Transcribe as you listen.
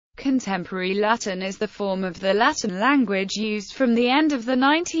Contemporary Latin is the form of the Latin language used from the end of the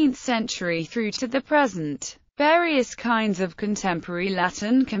 19th century through to the present. Various kinds of contemporary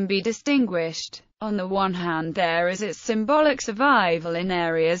Latin can be distinguished. On the one hand, there is its symbolic survival in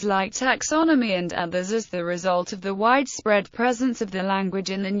areas like taxonomy and others as the result of the widespread presence of the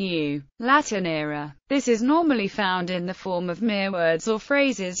language in the New Latin era. This is normally found in the form of mere words or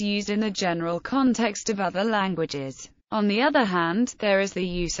phrases used in the general context of other languages. On the other hand, there is the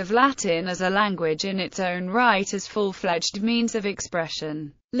use of Latin as a language in its own right as full-fledged means of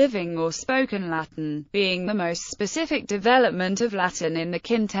expression. Living or spoken Latin, being the most specific development of Latin in the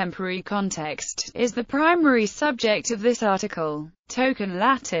contemporary context, is the primary subject of this article. Token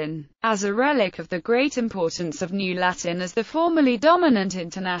Latin, as a relic of the great importance of New Latin as the formerly dominant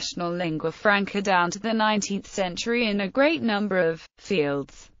international lingua franca down to the 19th century in a great number of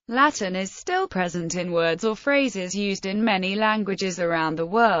fields. Latin is still present in words or phrases used in many languages around the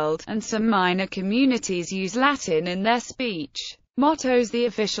world, and some minor communities use Latin in their speech. Mottos. The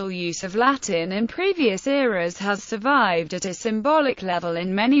official use of Latin in previous eras has survived at a symbolic level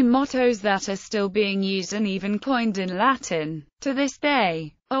in many mottos that are still being used and even coined in Latin to this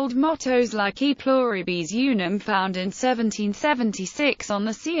day. Old mottos like E Pluribus Unum, found in 1776 on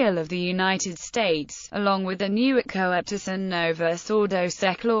the seal of the United States, along with the new Et Coeptus and Novus Ordo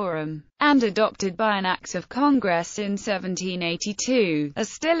Seclorum, and adopted by an Act of Congress in 1782, are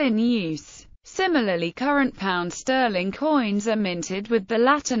still in use. Similarly, current pound sterling coins are minted with the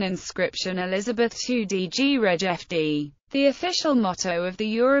Latin inscription Elizabeth II DG Reg FD. The official motto of the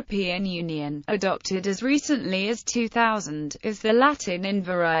European Union, adopted as recently as 2000, is the Latin in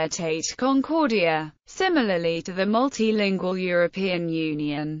Varietate Concordia. Similarly to the multilingual European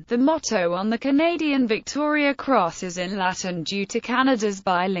Union, the motto on the Canadian Victoria Cross is in Latin due to Canada's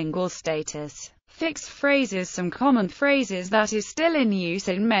bilingual status. Fixed phrases. Some common phrases that is still in use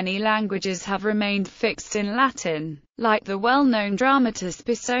in many languages have remained fixed in Latin, like the well-known dramatis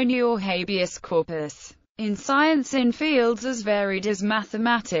personae or habeas corpus. In science, in fields as varied as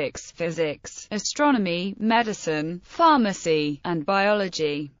mathematics, physics, astronomy, medicine, pharmacy, and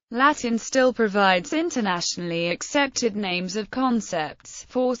biology, Latin still provides internationally accepted names of concepts,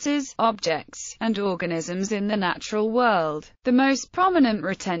 forces, objects, and organisms in the natural world. The most prominent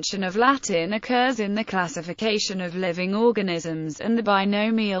retention of Latin occurs in the classification of living organisms and the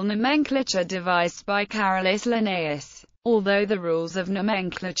binomial nomenclature devised by Carolus Linnaeus. Although the rules of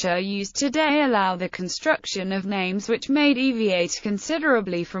nomenclature used today allow the construction of names which may deviate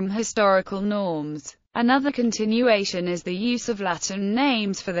considerably from historical norms, another continuation is the use of Latin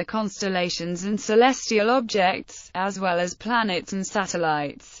names for the constellations and celestial objects, as well as planets and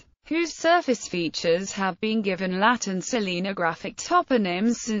satellites, whose surface features have been given Latin selenographic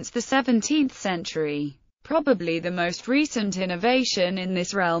toponyms since the 17th century. Probably the most recent innovation in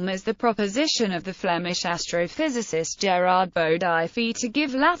this realm is the proposition of the Flemish astrophysicist Gerard Baudife to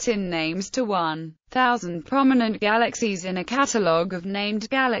give Latin names to 1,000 prominent galaxies in a catalogue of named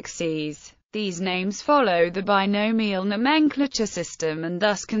galaxies. These names follow the binomial nomenclature system and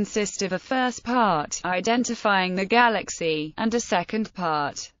thus consist of a first part, identifying the galaxy, and a second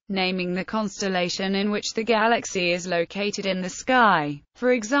part, naming the constellation in which the galaxy is located in the sky.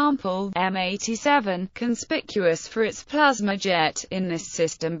 For example, M87, conspicuous for its plasma jet, in this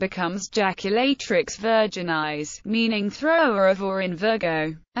system becomes Jaculatrix Virginis, meaning thrower of ore in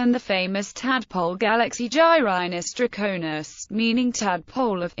Virgo, and the famous tadpole galaxy Gyrinus Draconis, meaning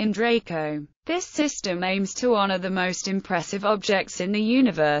tadpole of in Draco. This system aims to honor the most impressive objects in the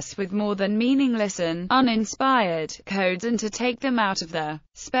universe with more than meaningless and uninspired codes and to take them out of the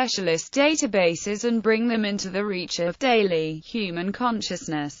specialist databases and bring them into the reach of daily human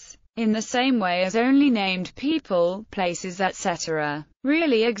consciousness. In the same way as only named people, places, etc.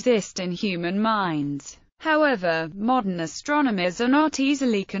 really exist in human minds. However, modern astronomers are not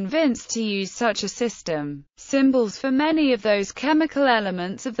easily convinced to use such a system. Symbols for many of those chemical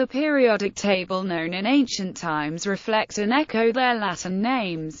elements of the periodic table known in ancient times reflect and echo their Latin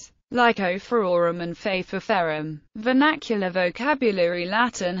names, like O for aurum and Fe for ferrum. Vernacular vocabulary.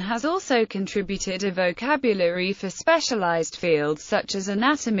 Latin has also contributed a vocabulary for specialized fields such as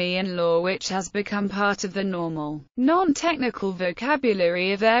anatomy and law, which has become part of the normal, non-technical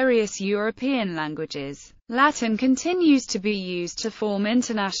vocabulary of various European languages. Latin continues to be used to form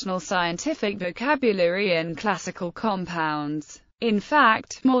international scientific vocabulary and classical compounds. In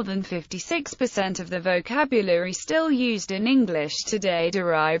fact, more than 56% of the vocabulary still used in English today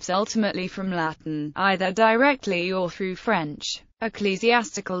derives ultimately from Latin, either directly or through French.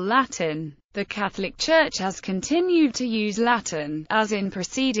 Ecclesiastical Latin. The Catholic Church has continued to use Latin, as in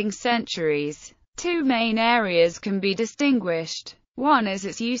preceding centuries. Two main areas can be distinguished. One is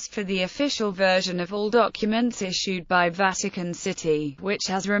its use for the official version of all documents issued by Vatican City, which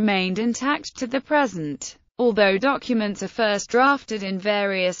has remained intact to the present. Although documents are first drafted in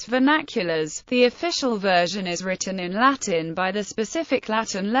various vernaculars, the official version is written in Latin by the specific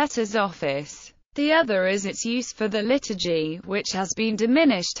Latin letters office. The other is its use for the liturgy, which has been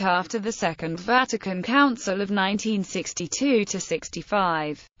diminished after the Second Vatican Council of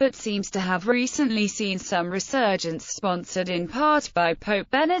 1962–65, but seems to have recently seen some resurgence, sponsored in part by Pope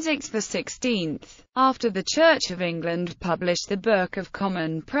Benedict XVI, after the Church of England published the Book of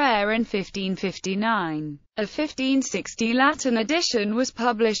Common Prayer in 1559. A 1560 Latin edition was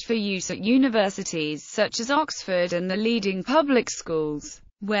published for use at universities such as Oxford and the leading public schools,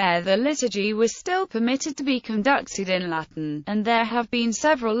 where the liturgy was still permitted to be conducted in Latin, and there have been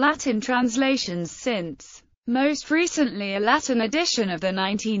several Latin translations since. Most recently, a Latin edition of the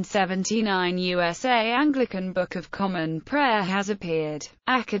 1979 USA Anglican Book of Common Prayer has appeared.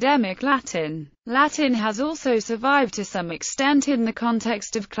 Academic Latin. Latin has also survived to some extent in the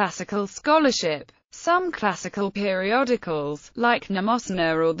context of classical scholarship. Some classical periodicals, like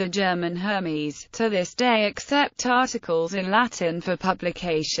Mnemosyne or the German Hermes, to this day accept articles in Latin for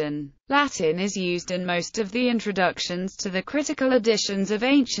publication. Latin is used in most of the introductions to the critical editions of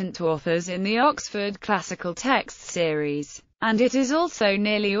ancient authors in the Oxford Classical Texts series, and it is also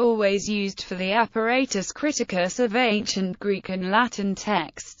nearly always used for the apparatus criticus of ancient Greek and Latin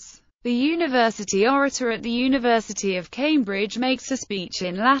texts. The university orator at the University of Cambridge makes a speech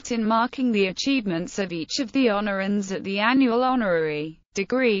in Latin marking the achievements of each of the honorands at the annual honorary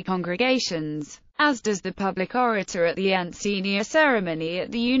degree congregations, as does the public orator at the Ent Senior ceremony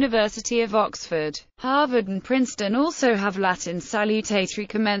at the University of Oxford. Harvard and Princeton also have Latin salutatory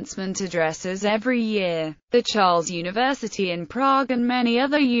commencement addresses every year. The Charles University in Prague and many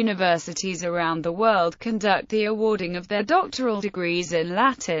other universities around the world conduct the awarding of their doctoral degrees in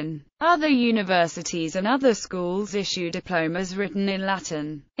Latin. Other universities and other schools issue diplomas written in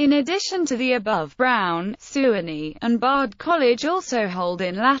Latin. In addition to the above, Brown, Sewanee, and Bard College also hold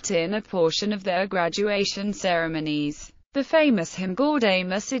in Latin a portion of their graduation ceremonies. The famous hymn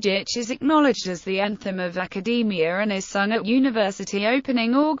Gaudeamus Igitt is acknowledged as the anthem of academia and is sung at university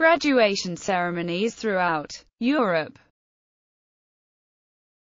opening or graduation ceremonies throughout Europe.